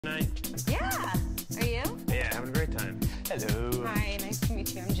Hello. Hi, nice to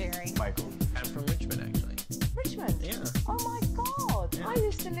meet you. I'm Jerry. Michael. I'm from Richmond, actually. Richmond? Yeah. Oh my God! Yeah. I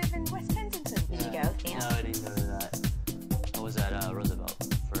used to live in West Kensington. Did you go see him? No, I didn't go to that. I was at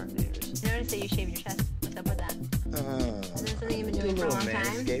Roosevelt for New Year's. I noticed that you shaved your chest. What's up with that? Is this something you've been doing for a long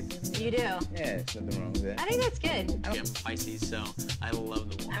time? You do? Yeah, there's nothing wrong with that. I think that's good. I'm Pisces, so I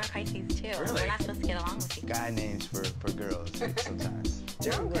love the water. I'm a Pisces too. Really? We're not supposed to get along with you. Guy names for girls sometimes.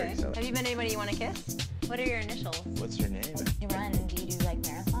 Okay. So. Have you met anybody you want to kiss? What are your initials? What's your name? You run. Do you do like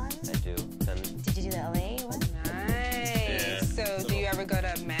marathons? I do. Did you do the LA one? Nice. Yeah. So, do you ever go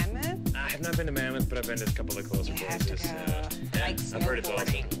to Mammoth? I have not been to Mammoth, but I've been to a couple of closer You have to places. go. Yeah, Like I've heard it's awesome.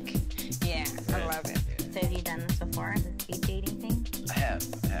 snowboarding. Yeah, I love it. So have you done this before, the speed dating thing? I have.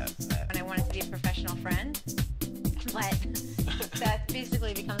 And I wanted to be a professional friend, but that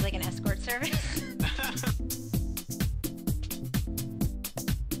basically becomes like an escort service.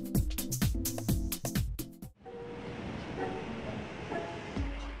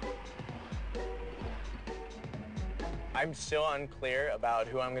 I'm still unclear about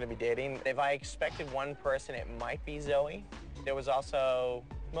who I'm going to be dating. If I expected one person, it might be Zoe. There was also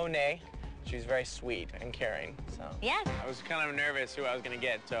Monet. She was very sweet and caring, so. Yeah. I was kind of nervous who I was going to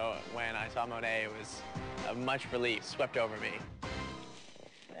get, so when I saw Monet, it was a much relief, swept over me.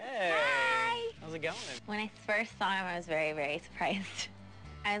 Hey. Hi. How's it going? When I first saw him, I was very, very surprised.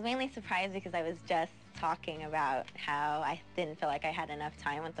 I was mainly surprised because I was just talking about how I didn't feel like I had enough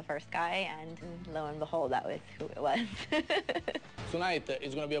time with the first guy, and lo and behold, that was who it was. Tonight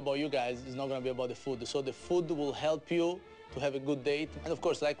it's going to be about you guys. It's not going to be about the food. So the food will help you to have a good date. And of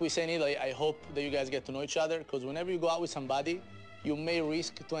course, like we say in Italy, I hope that you guys get to know each other, because whenever you go out with somebody, you may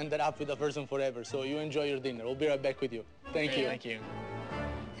risk to end up with a person forever. So you enjoy your dinner. We'll be right back with you. Thank you. Thank you.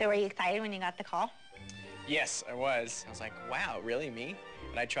 So were you excited when you got the call? Yes, I was. I was like, wow, really, me?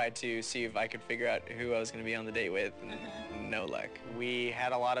 But I tried to see if I could figure out who I was going to be on the date with, and no luck. We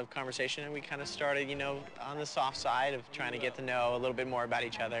had a lot of conversation, and we kind of started, you know, on the soft side of trying to get to know a little bit more about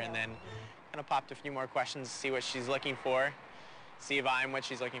each other, and then kind of popped a few more questions to see what she's looking for, see if I'm what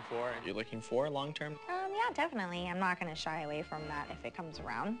she's looking for. You're looking for long-term? Yeah, definitely. I'm not going to shy away from that if it comes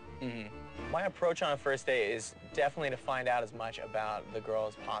around. My approach on a first date is definitely to find out as much about the girl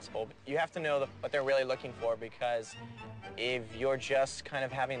as possible. You have to know what they're really looking for, because if you're just kind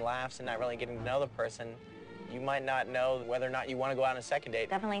of having laughs and not really getting to know the person, you might not know whether or not you want to go out on a second date.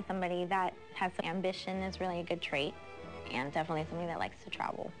 Definitely somebody that has some ambition is really a good trait, and definitely somebody that likes to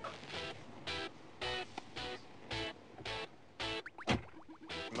travel.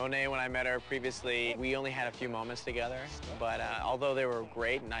 Monet, when I met her previously, we only had a few moments together, but although they were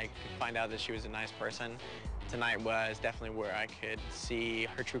great and I could find out that she was a nice person, tonight was definitely where I could see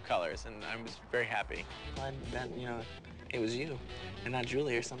her true colors, and I was very happy. Glad that, you know, it was you and not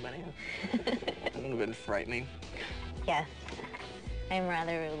Julie or somebody else. That would have been frightening. Yes, I'm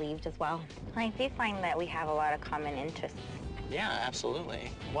rather relieved as well. I do find that we have a lot of common interests. Yeah,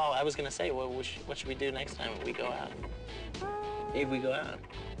 absolutely. Well, I was going to say, what should we do next time we go out? If we go out.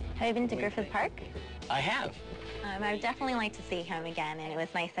 Have you been to Griffith Park? I have. I would definitely like to see him again, and it was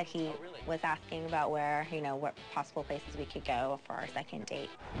nice that he was asking about where, you know, what possible places we could go for our second date.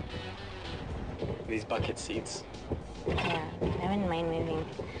 These bucket seats. Yeah, I wouldn't mind moving.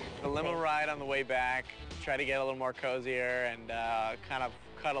 The limo ride on the way back, try to get a little more cozier and kind of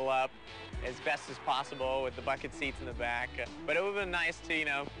cuddle up as best as possible with the bucket seats in the back. But it would have been nice to, you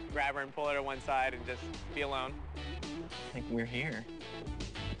know, grab her and pull her to one side and just be alone. I think we're here.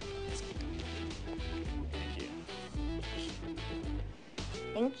 Thank you.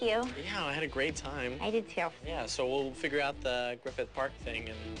 Thank you. Yeah, I had a great time. I did too. Yeah, so we'll figure out the Griffith Park thing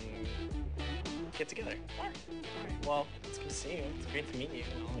and get together. Yeah. All right, well, it's good to see you. It's great to meet you.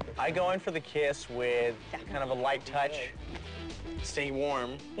 I go in for the kiss with kind of a light touch. Stay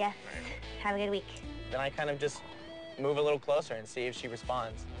warm. Yes. Have a good week. Then I kind of just move a little closer and see if she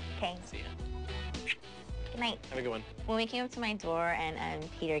responds. Okay. See ya. Good night. Have a good one. When we came up to my door and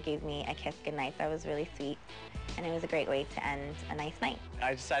Peter gave me a kiss goodnight, that was really sweet. And it was a great way to end a nice night.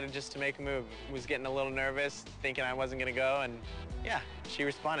 I decided just to make a move. Was getting a little nervous, thinking I wasn't gonna go, and yeah, she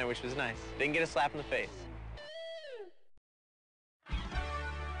responded, which was nice. Didn't get a slap in the face.